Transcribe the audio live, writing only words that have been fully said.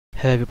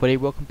Hello everybody,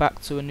 welcome back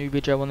to a new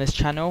video on this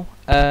channel.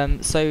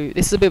 So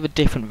this is a bit of a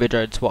different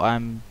video to what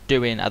I'm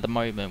doing at the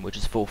moment, which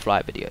is full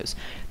flight videos.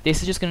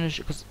 This is just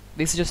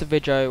this is just a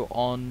video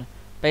on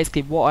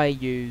basically what I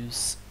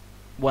use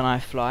when I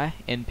fly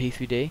in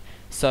P3D.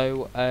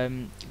 So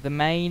the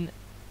main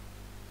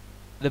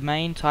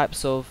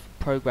types of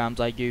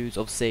programs I use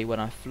obviously when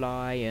I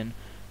fly, and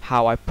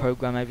how I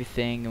program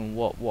everything, and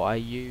what I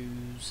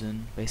use,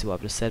 and basically what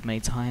I've just said many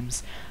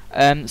times.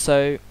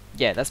 So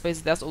yeah,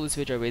 that's all this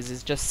video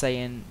is just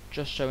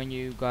showing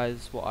you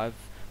guys what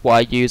I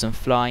use and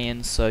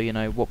flying. So you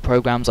know what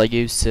programs I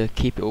use to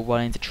keep it all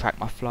running, to track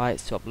my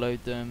flights, to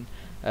upload them,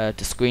 to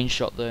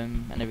screenshot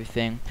them and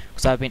everything.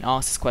 Because I've been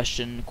asked this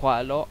question quite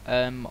a lot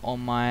on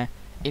my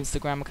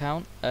Instagram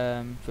account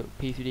for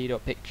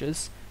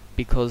p3d.pictures,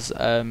 because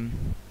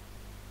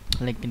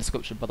link in the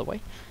description by the way,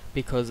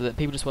 because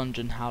people just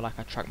wondering how I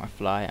track my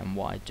flight and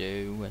what I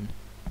do and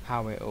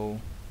how it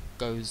all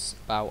goes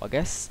about, I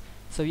guess.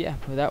 So yeah,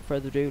 without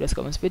further ado, let's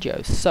go on this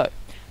video. So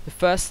the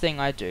first thing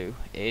I do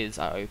is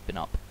I open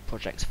up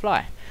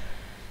ProjectFLY.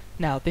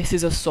 Now this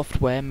is a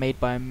software made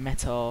by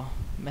Meta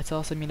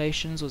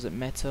Simulations, or is it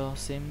Meta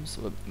Sims?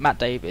 Well, Matt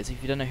Davis,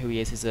 if you don't know who he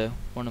is, he's one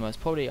of the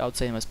most, probably I would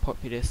say the most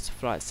popular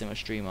flight simmer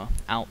streamer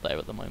out there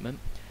at the moment.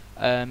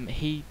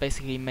 He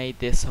basically made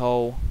this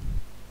whole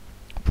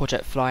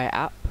ProjectFLY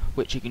app,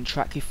 which you can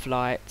track your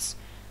flights,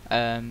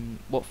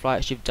 what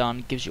flights you've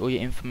done, gives you all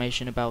your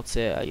information about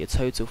it, your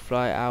total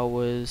flight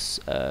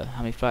hours, how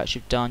many flights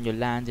you've done, your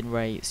landing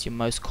rates, your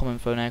most common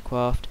flown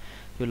aircraft,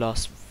 your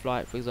last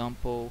flight for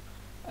example,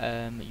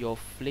 your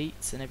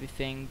fleets and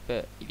everything.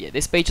 But yeah,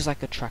 this page is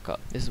like a tracker.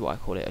 This is what I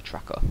call it, a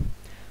tracker.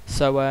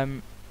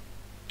 So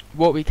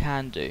what we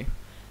can do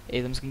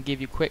is I'm just going to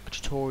give you a quick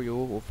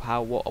tutorial of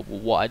how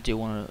what I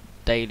do on a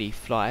daily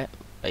flight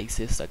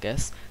basis, I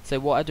guess. So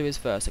what I do is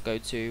first I go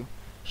to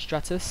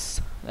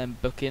Stratus, then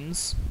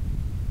bookings,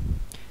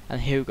 and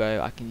here we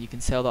go. You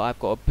can tell that I've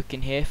got a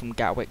booking here from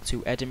Gatwick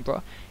to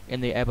Edinburgh in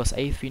the Airbus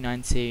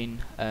A319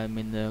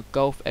 in the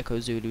Golf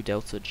Echo Zulu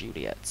Delta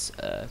Juliet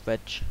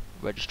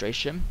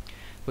registration.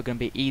 We're going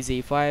to be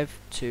EZ5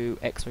 to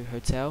X-Ray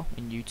Hotel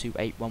in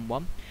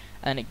U2811,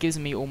 and it gives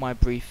me all my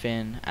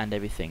briefing and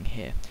everything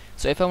here.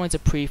 So if I wanted to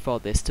pre-file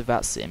this to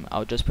Vatsim,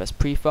 I'll just press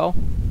pre-file,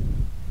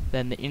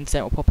 then the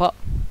internet will pop up,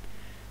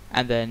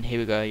 and then here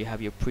we go, you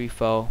have your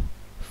pre-file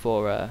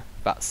for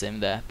Vatsim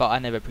there. But I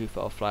never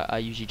pre-file a flight, I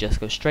usually just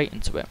go straight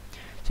into it.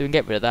 So we can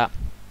get rid of that.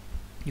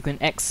 You can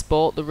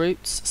export the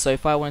routes. So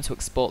if I wanted to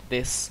export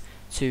this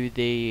to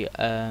the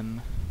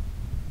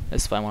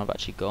let's find one I've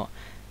actually got,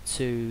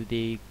 to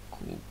the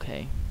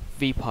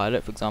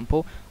vPilot for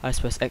example, I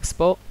just press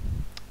export,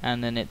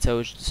 and then it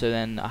tells you, so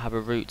then I have a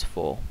route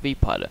for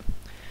vPilot.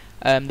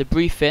 The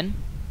briefing,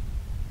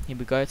 here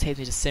we go, it takes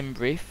me to sim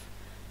brief,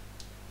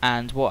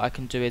 and what I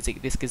can do is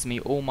this gives me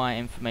all my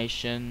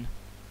information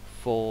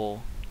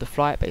for the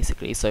flight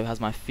basically. So it has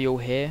my fuel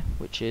here,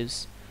 which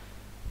is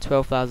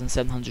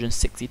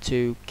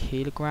 12,762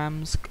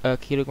 kilograms. I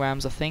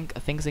think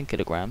it's in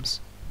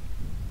kilograms,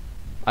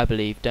 I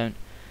believe. Don't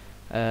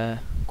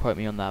quote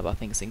me on that, but I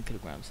think it's in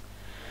kilograms.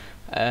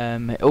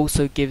 It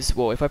also gives,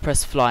 well, if I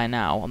press fly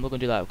now, I'm not going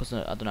to do that because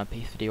I don't have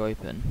P3D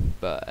open,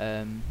 but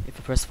if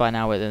I press fly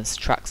now, it then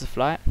tracks the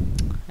flight,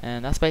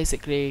 and that's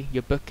basically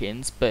your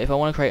bookings. But if I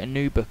want to create a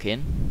new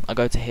booking, I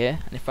go to here,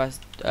 and if I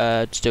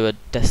just do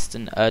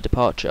a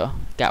departure,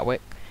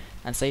 Gatwick,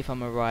 and say if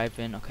I'm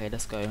arriving, okay,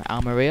 let's go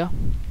Almeria,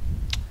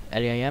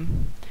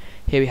 LEAM.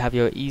 Here we have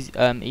your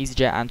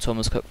EasyJet and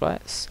Thomas Cook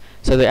flights.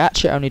 So they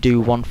actually only do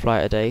one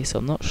flight a day, so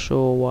I'm not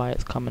sure why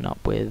it's coming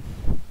up with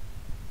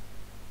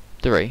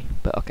 3,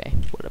 but okay,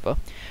 whatever.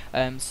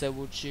 So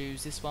we'll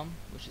choose this one,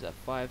 which is at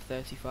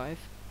 5:35,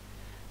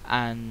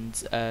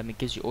 and it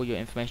gives you all your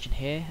information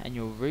here and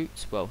your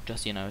route. Well,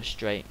 just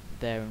straight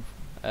there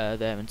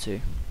and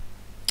to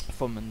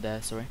from and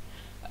there. Sorry.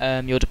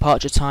 Your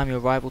departure time, your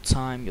arrival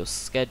time, your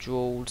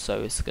scheduled.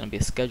 So it's going to be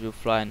a scheduled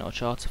flight, not a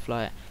charter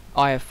flight.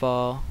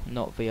 IFR,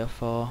 not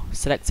VFR.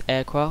 Select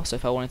aircraft. So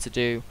if I wanted to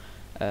do,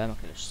 okay,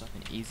 let's just type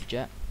in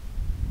EasyJet.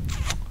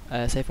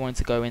 Say if I wanted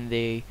to go in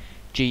the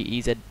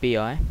GEZBI,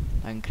 I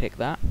can click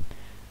that.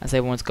 And say I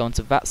want to go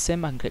into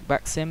Vatsim, I can click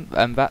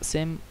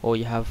Vatsim, or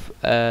you have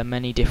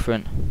many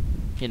different,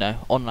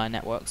 online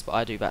networks, but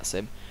I do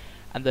Vatsim.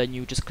 And then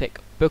you just click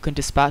book and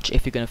dispatch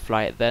if you're going to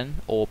fly it then,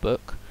 or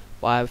book.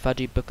 But if I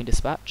do book and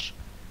dispatch,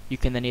 you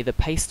can then either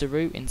paste a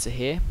route into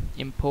here,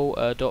 import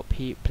a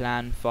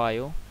 .pplan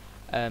file,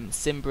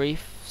 sim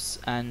briefs,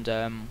 and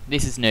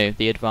this is new,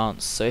 the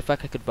advanced. So if I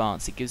click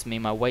advanced, it gives me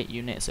my weight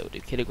unit, so it'll do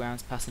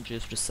kilograms,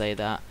 passengers, just say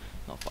that,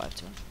 not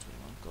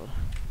 5,221, god,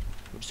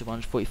 we'll just do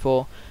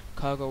 144,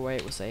 cargo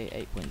weight, we'll say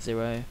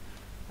 8.0,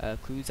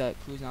 cruise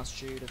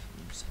altitude, okay,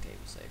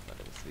 we'll say flight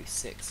level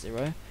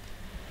 360,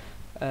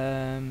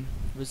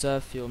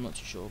 reserve fuel, I'm not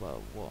too sure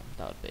about what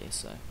that would be,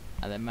 so,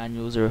 and then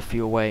manuals are a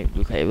fuel weight,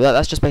 okay, well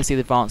that's just basically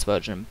the advanced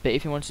version. But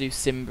if you want to do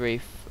sim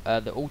brief,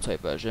 the auto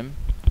version,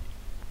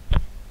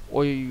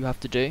 all you have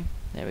to do,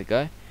 there we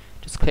go,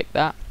 just click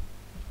that,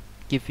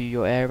 give you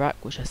your air rack,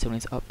 which I still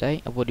need to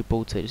update. I've already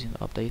bought it, just need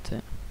to update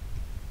it.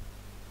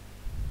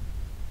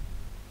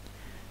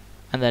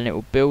 And then it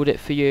will build it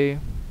for you.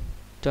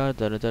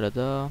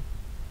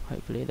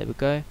 Hopefully, there we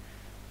go.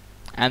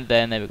 And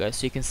then there we go.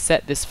 So you can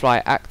set this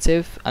flight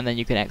active, and then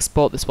you can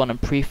export this one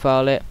and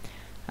pre-file it.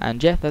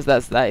 And yeah,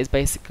 that is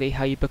basically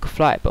how you book a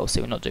flight. But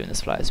also we're not doing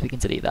this flight, so we can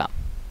delete that.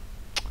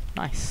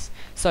 Nice.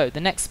 So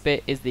the next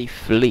bit is the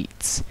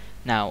fleet.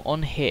 Now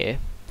on here,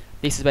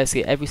 this is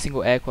basically every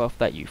single aircraft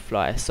that you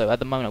fly. So at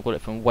the moment I've got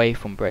it from away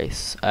from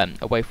base,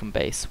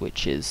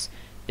 which is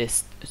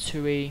this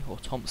TUI or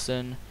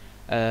Thompson,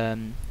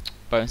 Boeing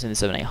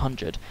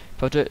 777-800.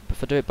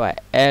 If I do it by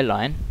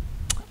airline,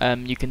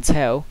 you can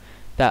tell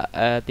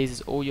that this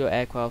is all your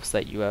aircrafts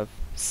that you have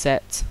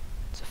set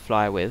to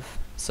fly with.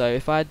 So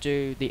if I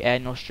do the Air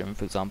Nostrum,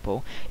 for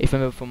example, if I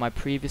remember from my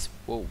previous,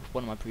 one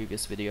of my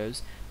previous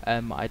videos,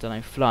 I done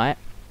a flight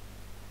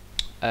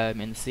in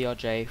the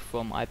CRJ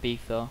from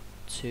Ibiza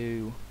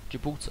to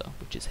Gibraltar,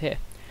 which is here.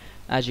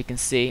 As you can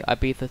see,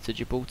 Ibiza to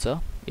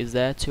Gibraltar is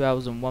there, 2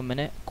 hours and 1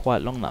 minute,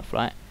 quite long that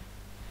flight.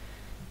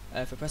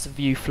 If I press a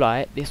view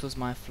flight, this was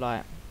my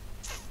flight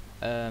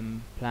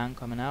plan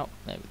coming out.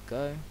 There we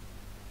go.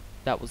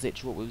 That was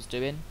literally what we was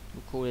doing.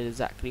 Recorded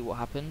exactly what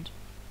happened,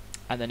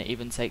 and then it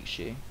even takes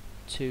you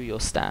to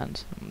your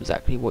stand,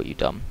 exactly what you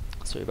done.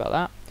 Sorry about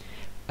that.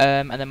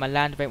 And then my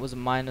land rate was a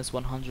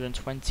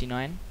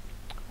 -129.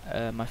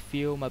 My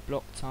fuel, my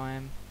block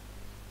time,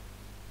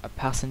 my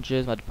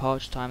passengers, my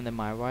departure time, and then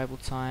my arrival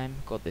time.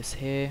 Got this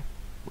here,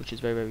 which is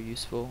very, very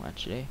useful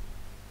actually.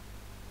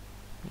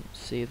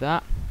 See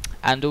that?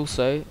 And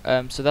also,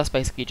 so that's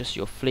basically just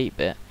your fleet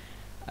bit.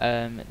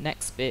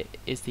 Next bit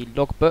is the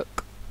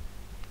logbook.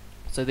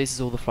 So this is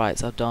all the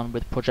flights I've done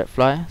with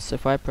ProjectFLY. So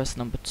if I press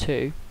number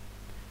 2,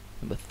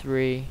 number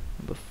 3,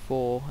 number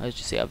 4, as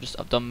you see,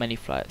 I've done many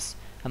flights.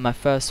 And my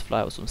first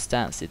flight was from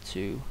Stansted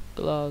to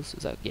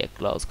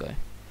Glasgow.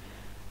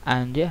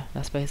 And yeah,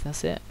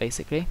 that's it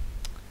basically.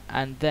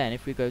 And then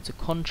if we go to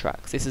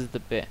contracts, this is the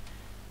bit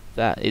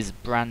that is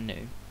brand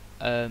new.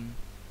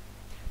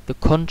 The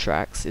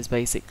contracts is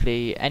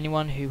basically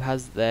anyone who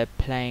has their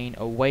plane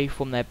away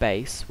from their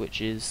base,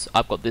 which is,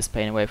 I've got this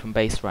plane away from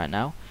base right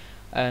now.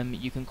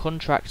 You can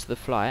contract the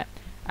flight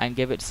and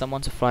give it to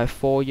someone to fly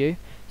for you.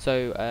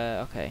 So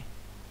okay,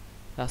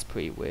 that's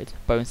pretty weird.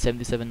 Boeing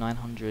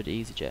 777-900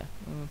 EasyJet.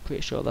 I'm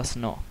pretty sure that's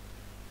not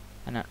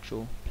an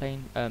actual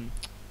plane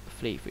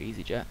fleet for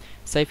EasyJet.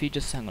 Say if you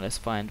just, hang on, let's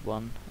find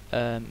one.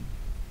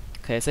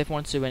 Okay, so if I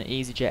wanted to do an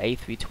EasyJet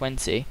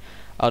A320,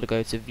 I'd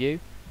go to view,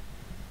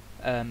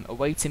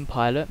 awaiting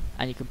pilot,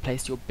 and you can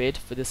place your bid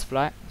for this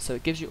flight. So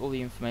it gives you all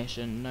the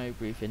information, no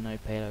briefing, no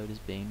payload is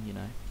being,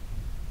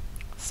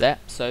 set.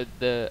 So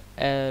the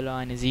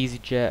airline is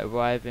EasyJet,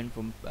 arriving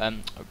from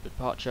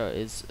departure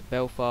is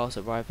Belfast,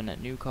 arriving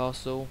at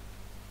Newcastle,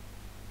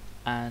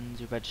 and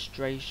your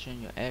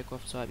registration, your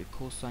aircraft type, your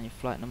call sign, your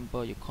flight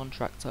number, your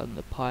contractor, and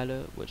the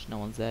pilot, which no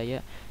one's there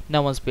yet.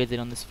 No one's bidding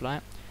on this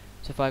flight.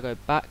 So if I go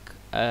back,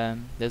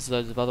 there's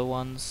loads of other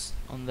ones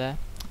on there.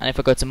 And if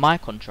I go to my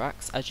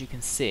contracts, as you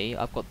can see,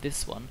 I've got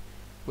this one,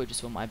 which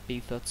is from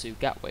Ibiza to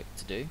Gatwick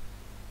to do.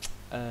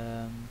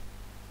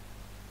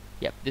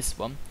 Yep, this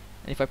one.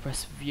 And if I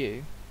press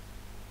view,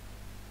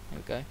 there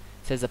we go. It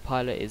says the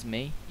pilot is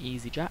me,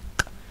 EasyJet,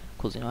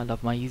 because I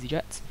love my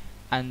EasyJets,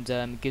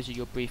 and gives you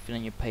your briefing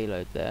and your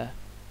payload there,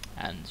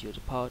 and your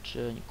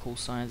departure and your call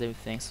signs,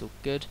 everything's all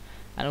good.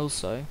 And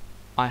also,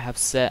 I have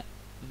set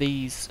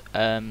these.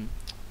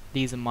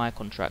 These are my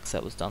contracts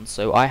that was done.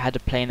 So I had a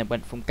plane that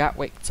went from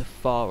Gatwick to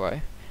Faro,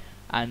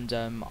 and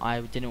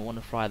I didn't want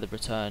to fly the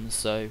return,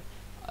 so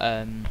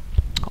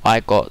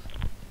I got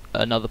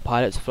another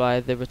pilot to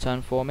fly the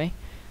return for me.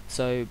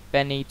 So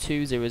Benny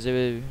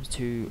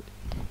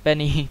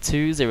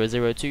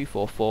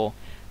 200244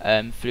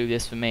 flew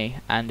this for me,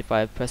 and if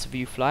I press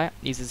view flight,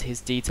 these is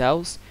his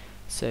details.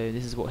 So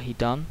this is what he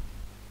done,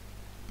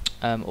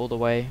 all the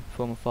way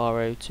from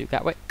Faro to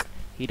Gatwick.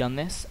 He done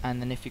this,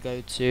 and then if you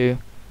go to,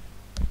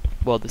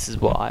 well, this is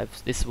what I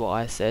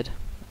said.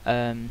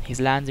 His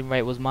landing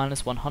rate was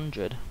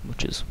 -100,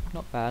 which is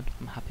not bad.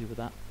 I'm happy with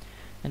that.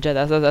 And yeah,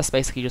 that's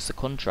basically just the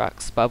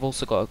contracts. But I've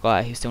also got a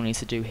guy who still needs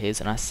to do his,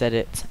 and I said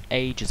it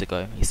ages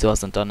ago. He still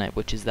hasn't done it,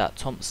 which is that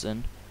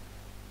Thompson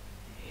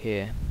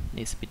here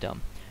needs to be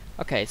done.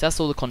 Okay, so that's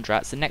all the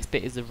contracts. The next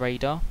bit is the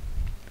radar.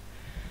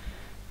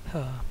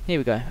 Here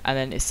we go, and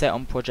then it's set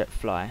on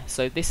ProjectFLY.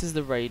 So this is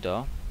the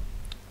radar.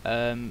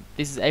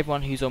 This is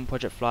everyone who's on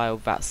ProjectFLY or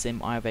Vatsim,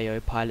 IVAO,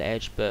 Pilot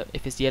Edge, but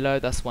if it's yellow,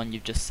 that's one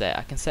you've just set.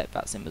 I can set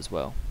Vatsim as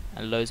well,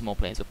 and loads more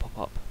planes will pop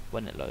up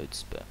when it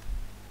loads, but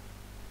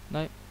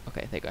no.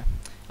 Okay, there you go,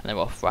 and they're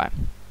off. Right,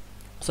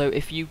 so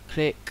if you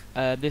click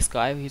this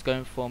guy who's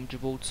going from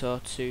Gibraltar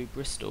to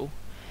Bristol,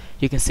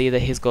 you can see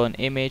that he's got an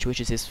image,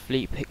 which is his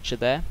fleet picture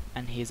there,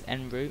 and his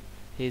en route.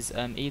 His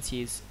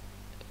ET's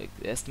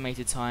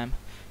estimated time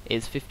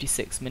is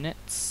 56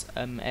 minutes.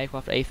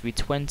 Aircraft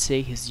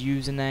A320, his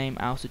username,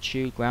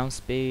 altitude, ground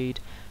speed,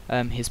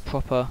 his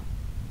proper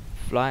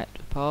flight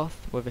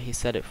path, wherever he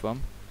set it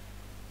from.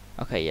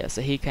 Okay, yeah,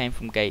 so he came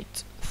from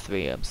gate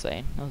 3, I'm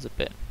saying. That was a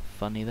bit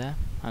funny there.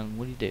 Hang on,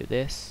 what do you do?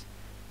 This.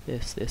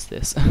 It's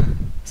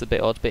a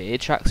bit odd, but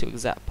it tracks your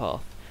exact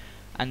path.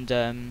 And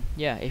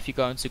yeah, if you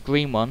go into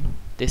green one,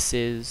 this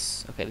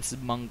is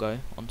Mungo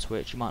on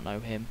Twitch. You might know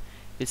him.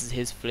 This is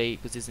his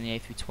fleet because he's in the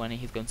A320.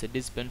 He's going to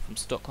Lisbon from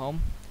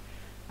Stockholm,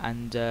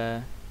 and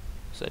so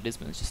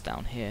Lisbon is just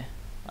down here,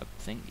 I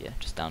think. Yeah,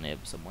 just down here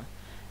somewhere.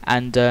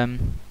 And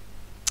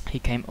he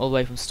came all the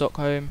way from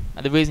Stockholm,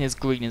 and the reason he's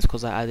green is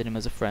because I added him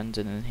as a friend,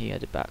 and then he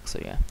added back. So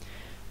yeah,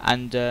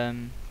 and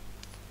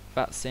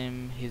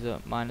Vatsim, he's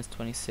at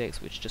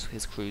 -26, which is just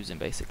his cruising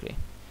basically.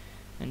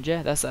 And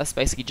yeah, that's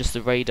basically just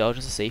the radar,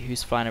 just to see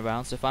who's flying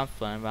around. So if I'm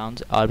flying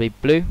around, I'll be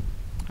blue,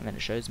 and then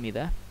it shows me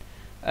there.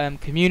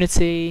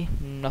 Community,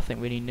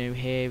 nothing really new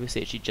here. It's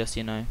literally just,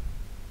 you know,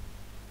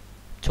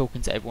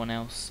 talking to everyone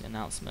else,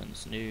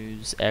 announcements,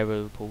 news,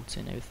 error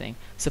reporting, everything.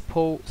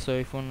 Support, so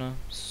if you want to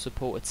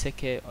support a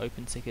ticket,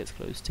 open tickets,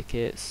 close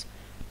tickets.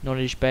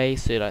 Knowledge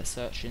base, so like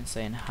searching,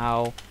 saying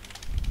how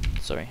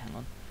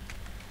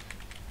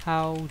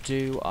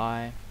do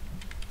I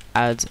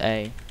add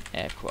a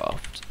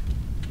aircraft?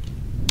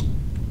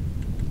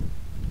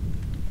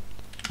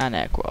 An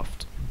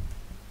aircraft.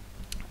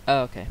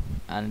 Oh, okay,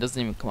 and it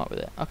doesn't even come up with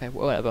it. Okay,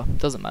 well, whatever,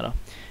 doesn't matter.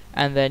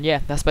 And then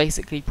yeah, that's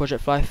basically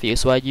ProjectFLY for you.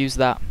 So I use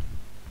that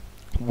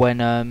when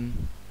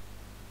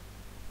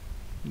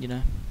you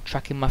know,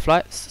 tracking my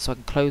flights. So I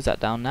can close that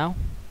down now,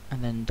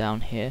 and then down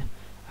here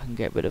I can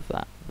get rid of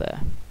that there.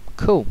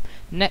 Cool.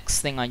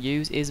 Next thing I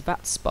use is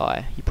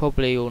Vatspy. You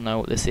probably all know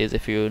what this is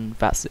if you're in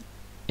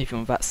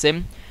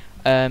Vatsim.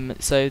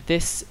 So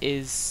this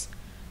is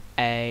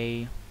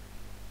a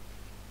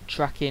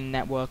tracking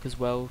network as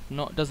well. It's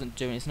not as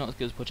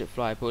good as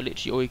ProjectFLY, but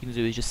literally all you can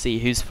do is just see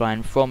who's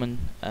flying from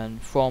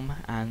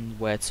and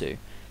where to.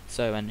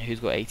 So, and who's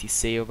got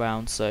ATC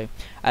around. So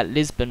at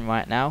Lisbon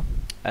right now,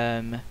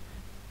 the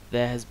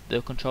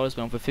controller's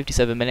been on for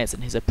 57 minutes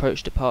and his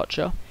approach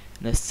departure.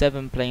 And there's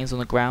 7 planes on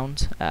the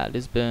ground at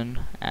Lisbon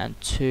and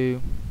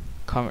 2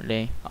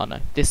 currently. Oh no,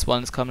 this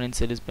one's coming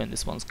into Lisbon.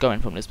 This one's going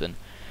from Lisbon.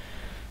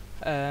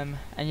 And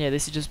yeah,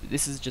 this is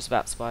just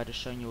Vatspy, just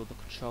showing you all the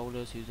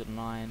controllers, who's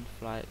online,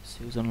 flights,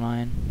 who's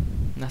online,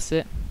 and that's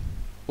it.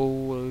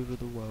 All over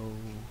the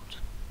world.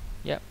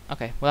 Yep.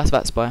 Okay. Well, that's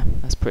Vatspy.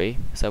 That's pretty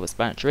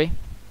self-explanatory.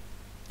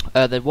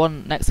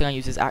 The next thing I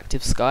use is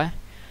Active Sky,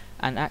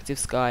 and Active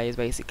Sky is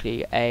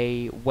basically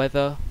a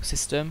weather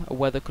system, a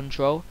weather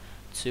control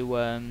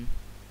to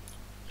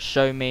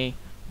show me,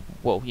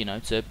 well, you know,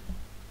 to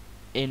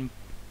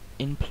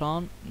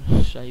implant.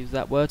 Should I use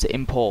that word? To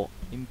import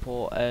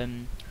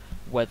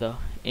weather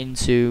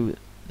into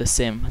the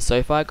sim. So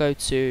if I go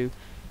to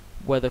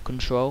weather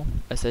control,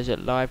 it says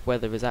that live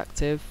weather is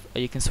active.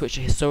 You can switch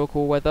to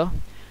historical weather.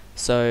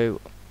 So,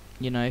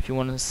 you know, if you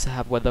want to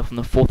have weather from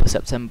the 4th of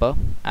September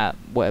at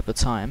whatever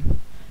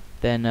time,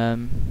 then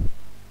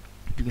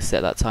you can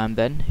set that time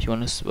then. If you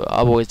want to,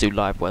 I'll always do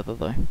live weather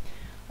though.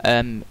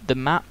 The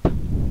map,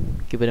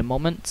 give it a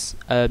moment.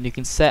 You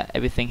can set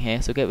everything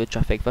here. So get with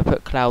traffic. If I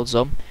put clouds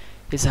on,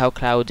 this is how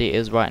cloudy it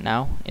is right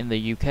now in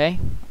the UK,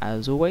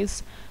 as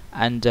always.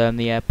 And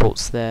the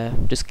airports there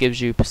just gives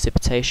you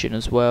precipitation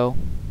as well.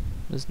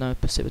 There's no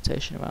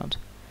precipitation around.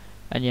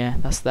 And yeah,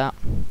 that's that.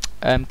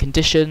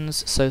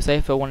 Conditions, so say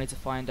if I wanted to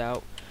find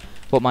out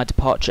what my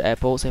departure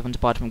airport, say if I'm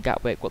departing from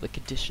Gatwick, what the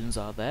conditions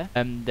are there,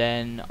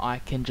 then I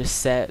can just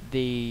set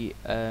the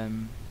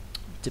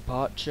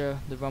departure,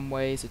 the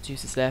runways, so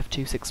 26 left,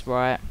 26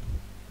 right.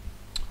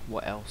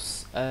 What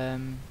else?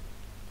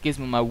 Gives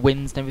me my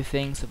winds and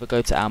everything. So if I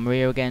go to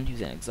Almeria again,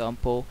 use an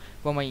example,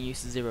 runway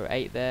use is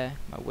 08 there,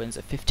 my winds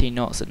are 15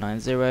 knots at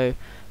 90.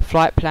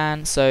 Flight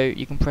plan, so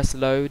you can press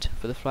load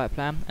for the flight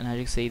plan, and as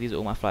you can see, these are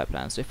all my flight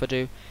plans. So if I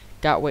do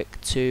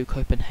Gatwick to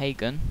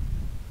Copenhagen,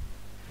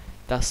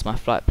 that's my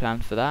flight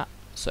plan for that.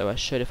 So I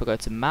showed, if I go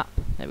to map,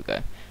 there we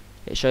go,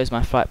 it shows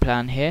my flight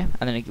plan here,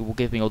 and then it will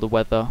give me all the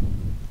weather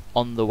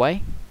on the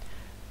way.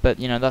 But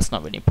you know, that's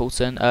not really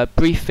important.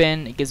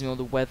 Briefing, it gives me all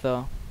the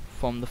weather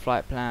from the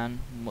flight plan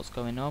and what's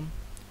going on,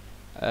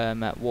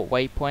 at what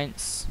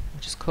waypoints,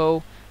 which is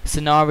cool.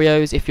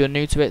 Scenarios, if you're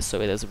new to it,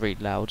 sorry, there's a really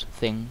loud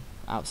thing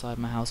outside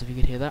my house if you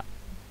could hear that.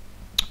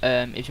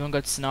 If you want to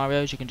go to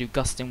scenarios, you can do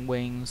gusting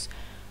wings,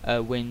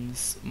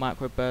 winds,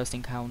 microburst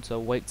encounter,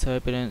 wake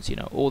turbulence, you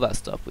know, all that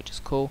stuff, which is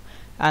cool.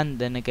 And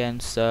then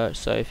again, search,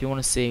 so if you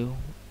want to see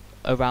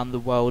around the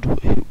world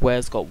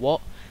where's got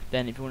what,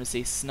 then if you want to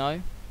see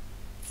snow,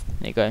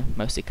 there you go,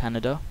 mostly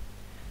Canada.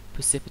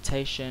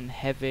 Precipitation,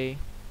 heavy,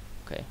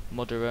 okay,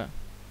 moderate,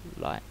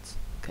 light,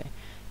 okay,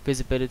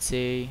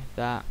 visibility,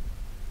 that,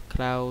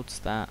 clouds,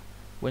 that,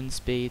 wind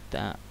speed,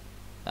 that,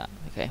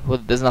 okay,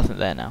 well there's nothing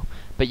there now,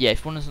 but yeah,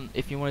 if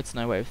you wanted to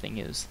know where everything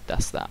is,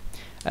 that's that.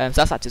 So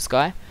that's Active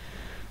Sky.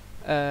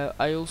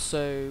 I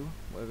also,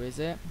 where is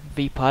it,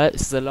 vPilot,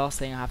 this is the last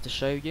thing I have to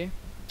show you.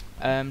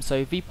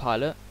 So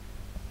vPilot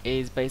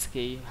is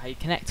basically how you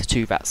connect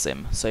to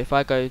Vatsim. So if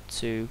I go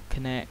to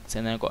connect,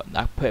 and then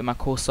I put in my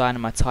call sign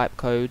and my type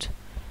code,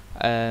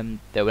 that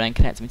will then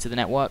connect me to the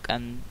network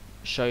and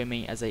show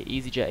me as a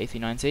EasyJet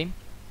A319.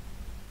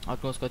 I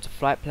can also go to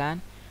flight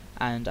plan,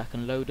 and I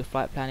can load a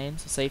flight plan in.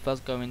 So say if I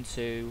was going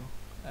to,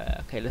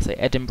 okay, let's say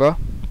Edinburgh,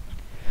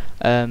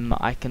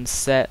 I can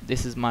set,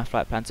 this is my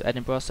flight plan to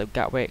Edinburgh, so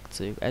Gatwick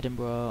to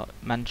Edinburgh,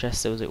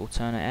 Manchester was the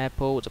alternate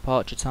airport,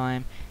 departure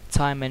time,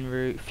 time en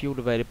route, fuel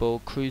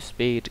available, cruise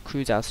speed,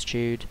 cruise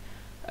altitude,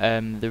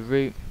 the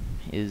route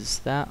is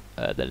that,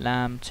 the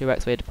LAM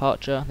 2x-way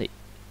departure, the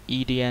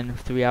EDN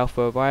 3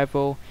 alpha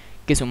arrival,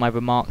 gives me my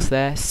remarks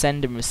there,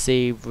 send and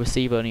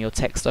receive only or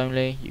text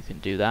only, you can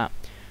do that.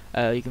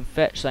 You can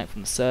fetch something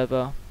from the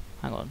server,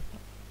 hang on,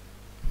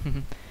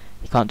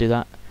 you can't do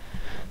that.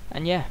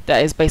 And yeah,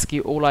 that is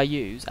basically all I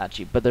use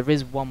actually, but there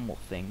is one more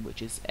thing,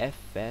 which is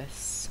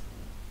FS.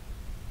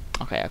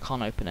 Okay, I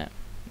can't open it.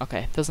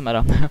 Okay, doesn't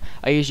matter.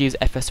 I usually use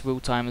FS real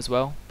time as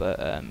well, but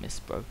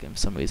it's broken for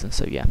some reason,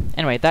 so yeah.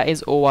 Anyway, that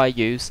is all I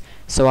use,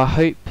 so I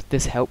hope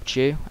this helped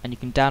you, and you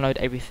can download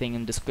everything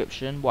in the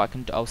description. What I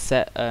can do, I'll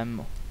set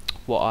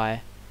what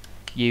I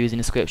use in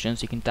the description,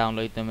 so you can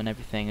download them and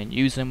everything, and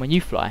use them when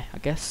you fly, I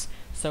guess.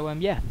 So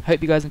yeah,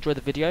 hope you guys enjoyed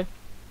the video.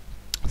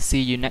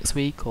 See you next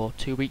week, or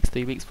 2 weeks,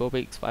 3 weeks, 4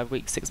 weeks, 5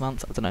 weeks, 6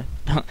 months, I don't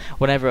know.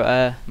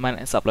 Whenever my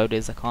next upload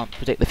is, I can't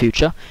predict the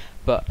future.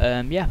 But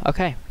yeah,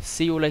 okay.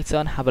 See you all later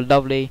and have a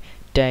lovely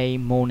day,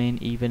 morning,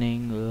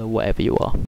 evening, whatever you are.